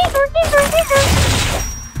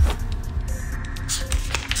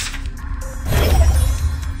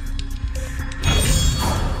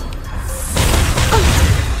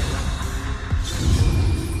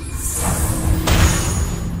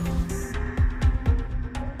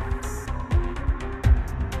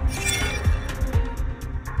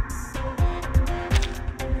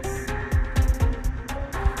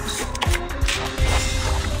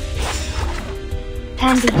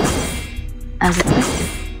 Candy. As expected,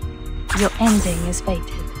 your ending is fated.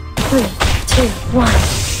 3, 2, 1,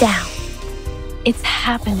 down. It's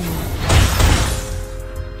happening.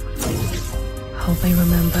 Hope I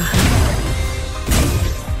remember her.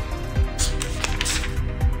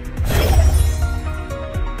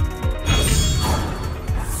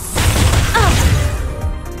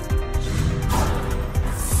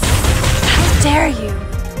 How dare you?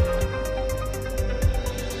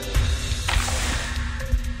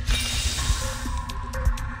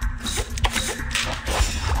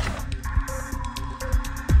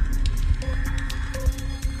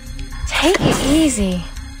 Take it easy.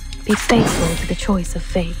 Be faithful to the choice of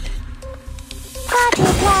fate. Party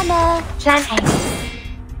planner. Plan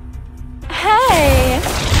A. Hey!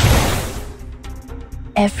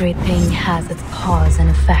 Everything has its cause and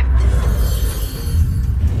effect.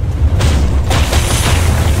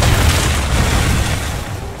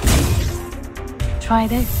 Try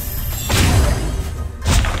this.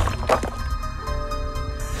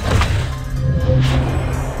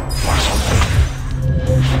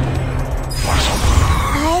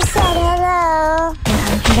 I said hello. An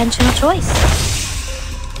unconventional choice.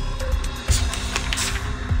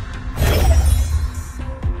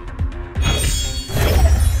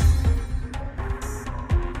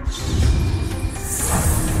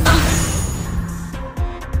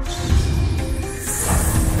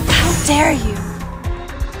 How dare you?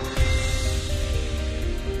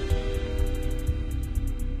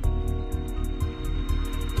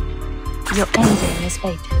 Your ending is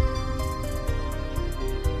fated.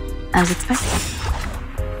 As expected.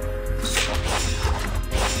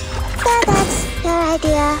 So that's your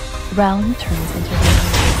idea. Realm turns into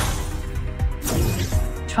reality.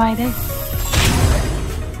 Try this.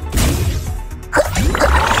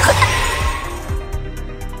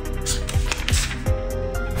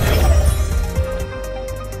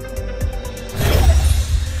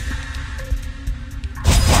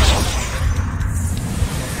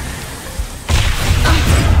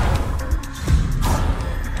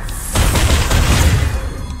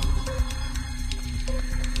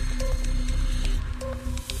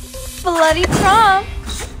 Bloody prom!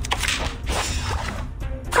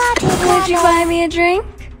 Would you buy me a drink?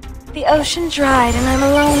 The ocean dried and I'm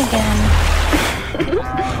alone again.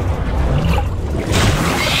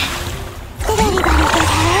 Did anybody get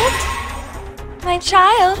hurt? My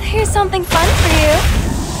child, here's something fun for you.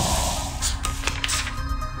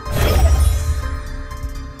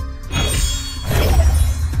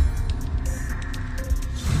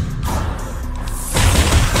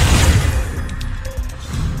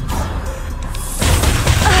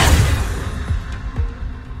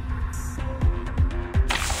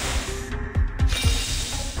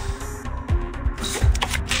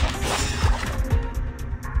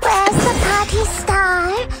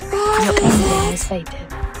 Fated.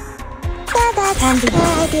 So that's your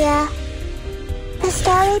idea. The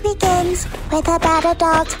story begins with a bad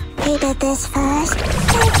adult who did this first.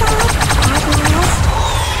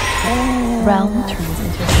 Realm turns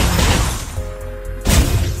into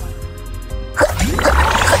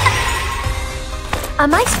a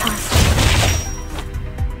mice pass.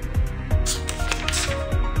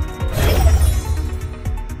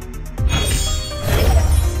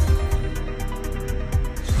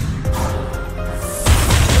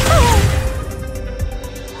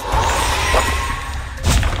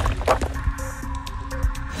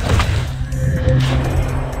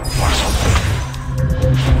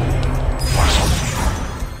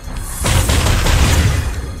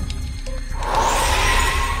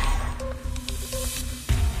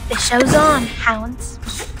 Show's on, hounds.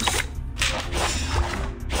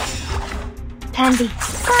 Pansy.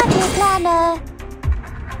 Party planner.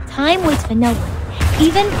 Time waits for no one,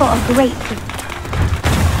 even for a great food.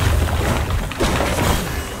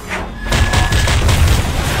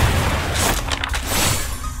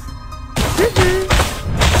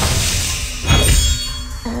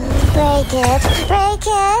 Break it, break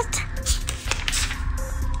it.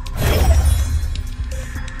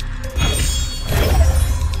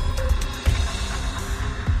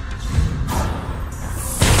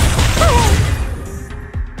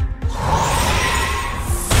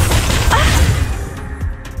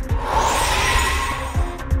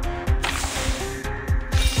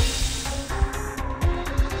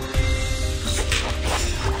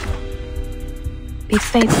 Be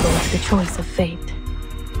faithful to the choice of fate.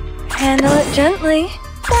 Handle it gently.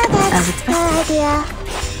 That's your idea.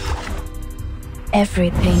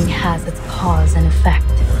 Everything has its cause and effect.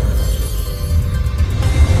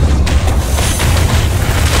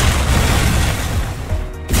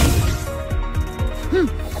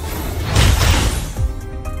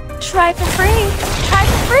 Try for free. Try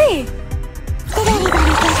for free. Did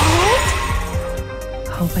anybody get hurt?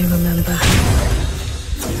 Hope I remember.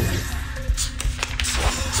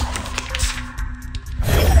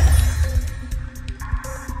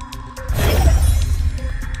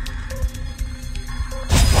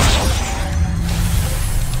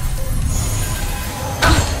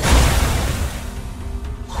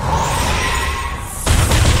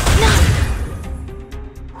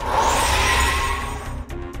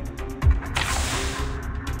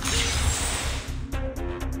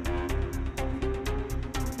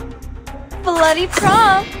 Bloody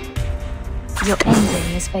prom! Your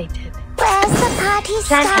ending is fated. Where's the party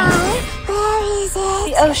star? Where is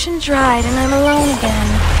it? The ocean dried and I'm alone again.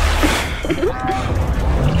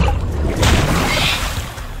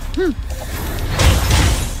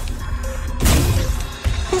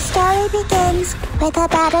 The story begins with a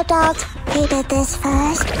bad adult who did this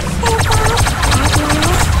first.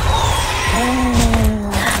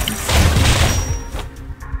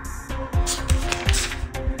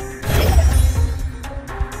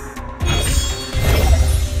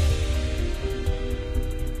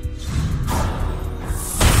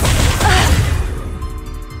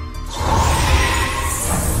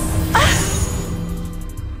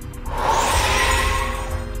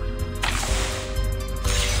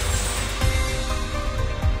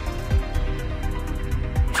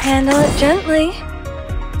 Handle it gently.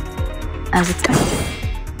 As expected.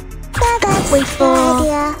 That's Wait for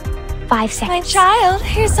idea. 5 seconds. My child,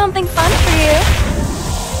 here's something fun for you.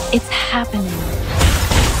 It's happening.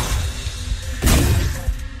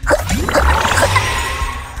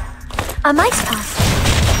 A mice pass.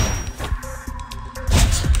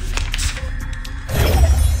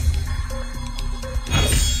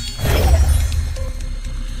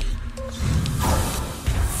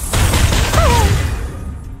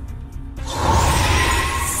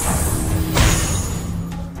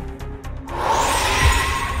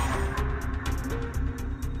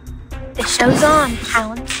 The show's on,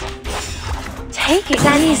 Hound. Take it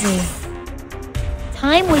easy.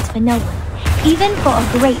 Time waits for no one, even for a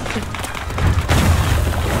great fool.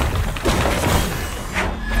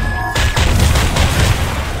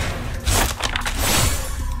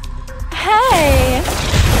 Hey!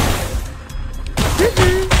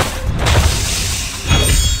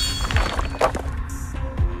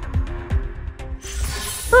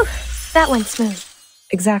 Whew, that went smooth.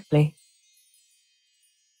 Exactly.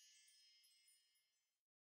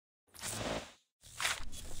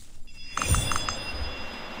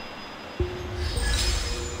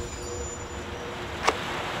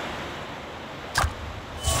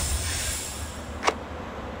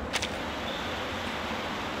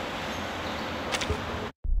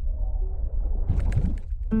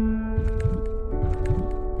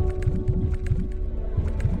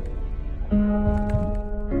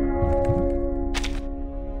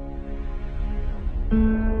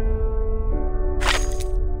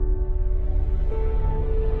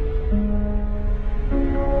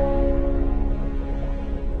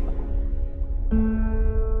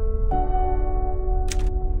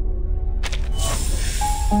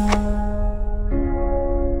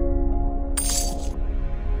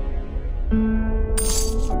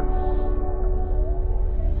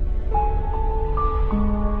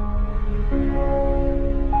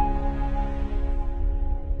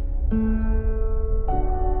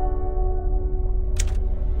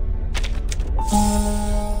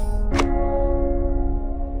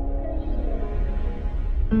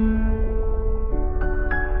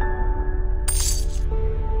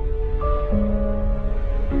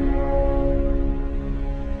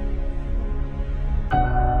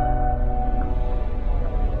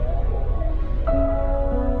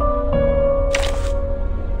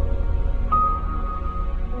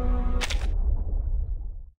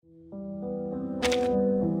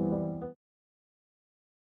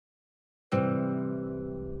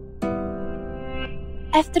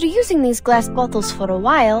 After using these glass bottles for a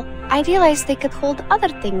while, I realized they could hold other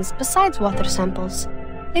things besides water samples.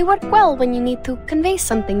 They work well when you need to convey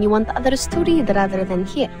something you want others to read rather than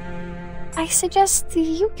hear. I suggest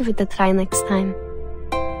you give it a try next time.